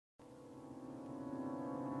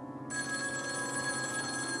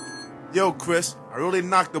Yo, Chris, I really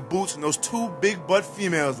knocked the boots on those two big butt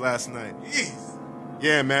females last night. Jeez.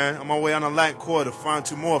 Yeah, man, on my way on the light core to find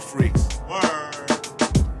two more freaks. Word.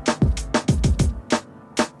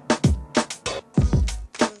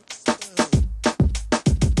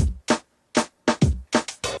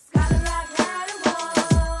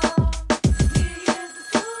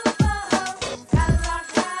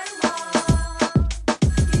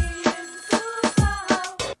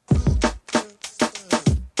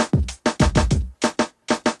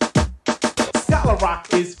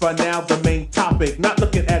 Rock is for now the main topic. Not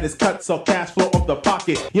looking at his cuts or cash flow of the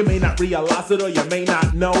pocket. You may not realize it or you may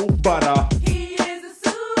not know, but he is a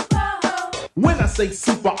super-hoe. When I say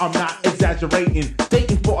super, I'm not exaggerating.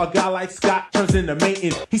 Dating for a guy like Scott turns into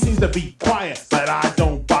mating. He seems to be quiet, but I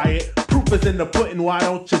don't buy it. Proof is in the pudding, why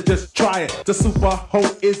don't you just try it? The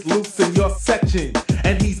Super-Hoe is loose in your section,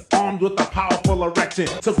 and he's armed with a powerful erection.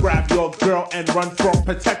 So grab your girl and run for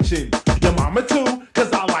protection. Your mama too,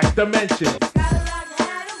 cause I like to mention.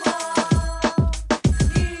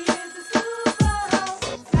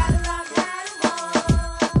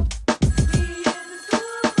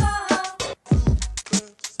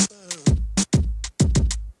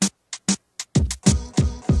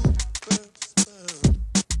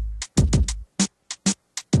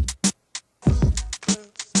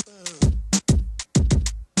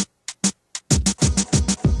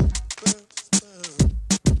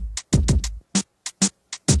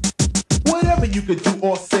 You could do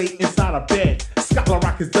or say inside a bed. Scott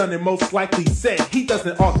LaRock has done it, most likely said. He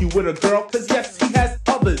doesn't argue with a girl, cause yes, he has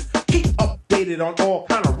others. Keep updated on all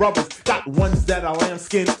kind of rubbers. Got ones that are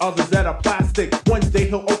lambskin, others that are plastic. One day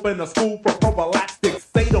he'll open a school for prophylactics.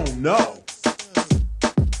 They don't know.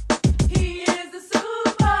 He is a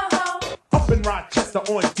super-hoe. Up in Rochester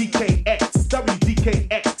on DKX,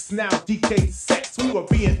 WDKX, now DK Sex. We were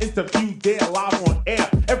being interviewed there live on air.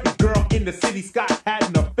 Every girl in the city, Scott had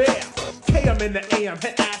an affair. KM in the AM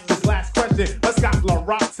had asked his last question, but Scott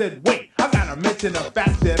LaRock said, wait, I gotta mention the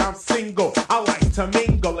fact that I'm single. I like to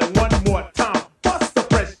mingle, and one more time, bust the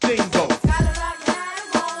fresh jingle.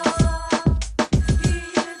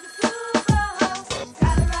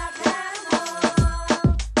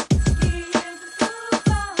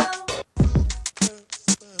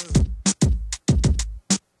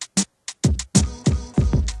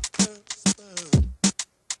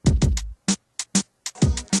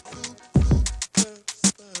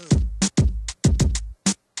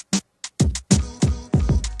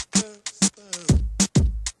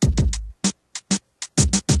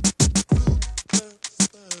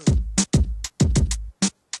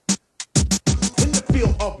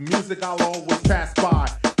 Of music I'll always pass by.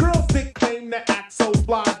 Girls that claim to act so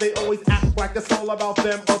fly, they always act like it's all about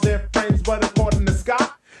them or their friends, but according to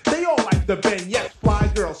Scott, they all like to bend. Yes,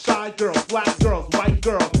 fly girls, shy girls, black girls, white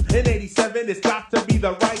girls. In 87, it's got to be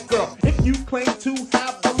the right girl. If you claim to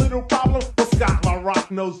have a little problem, well, Scott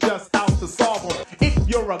LaRock knows just how to solve them. If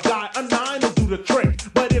you're a guy, a 9 will do the trick,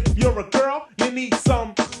 but if you're a girl, you need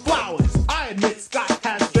some flowers. I admit Scott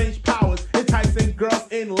has strange powers, enticing girls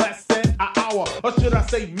in less than an hour, or should I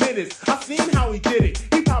say minutes. I've seen how he did it.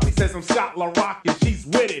 He probably says I'm Scott LaRock and she's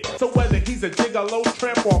with it. So whether he's a gigolo,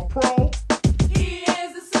 tramp, or pro, he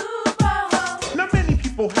is a super-hoe. now many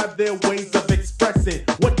people have their ways of expressing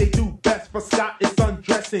what they do best. For Scott, it's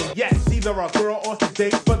undressing. Yes, either a girl or to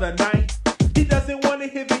date for the night. He doesn't want to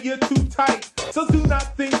hear that you're too tight. So do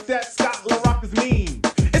not think that Scott LaRock is mean.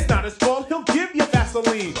 It's not his fault, he'll give you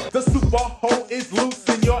Vaseline. The Super-Hoe is loose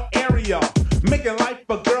in your area, making life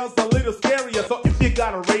for girls a little scarier. So if you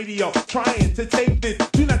got a radio trying to take this,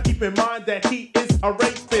 do not keep in mind that he is a radio.